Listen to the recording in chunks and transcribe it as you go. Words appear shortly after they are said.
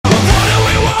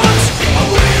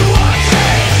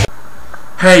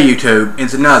Hey YouTube,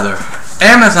 it's another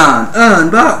Amazon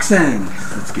unboxing.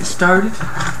 Let's get started.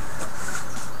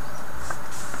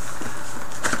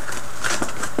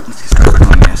 Let's get started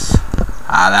on this.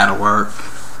 That'll work.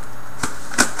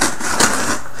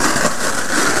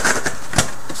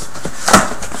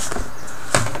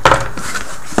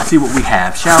 Let's see what we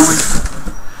have, shall we?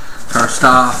 First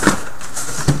off,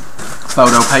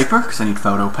 photo paper, because I need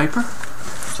photo paper.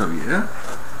 So yeah,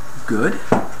 good.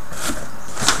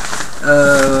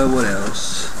 What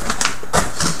else?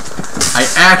 I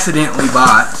accidentally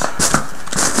bought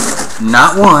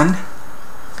not one,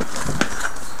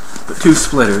 but two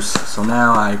splitters. So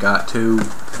now I got two.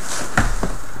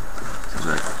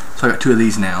 So I got two of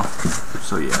these now.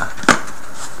 So yeah,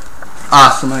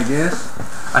 awesome. I guess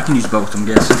I can use both. I'm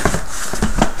guessing.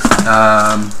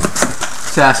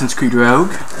 Assassin's Creed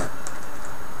Rogue.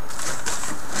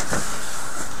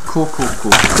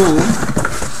 Cool.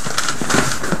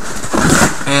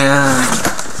 And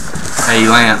a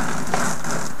lamp.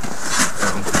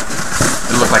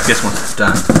 It'll look like this once it's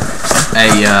done.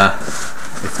 A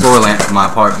floor lamp for my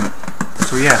apartment.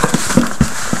 So yeah,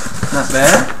 not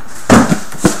bad.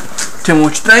 Tell me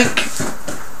what you think.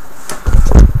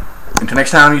 Until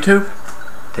next time, YouTube.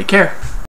 Take care.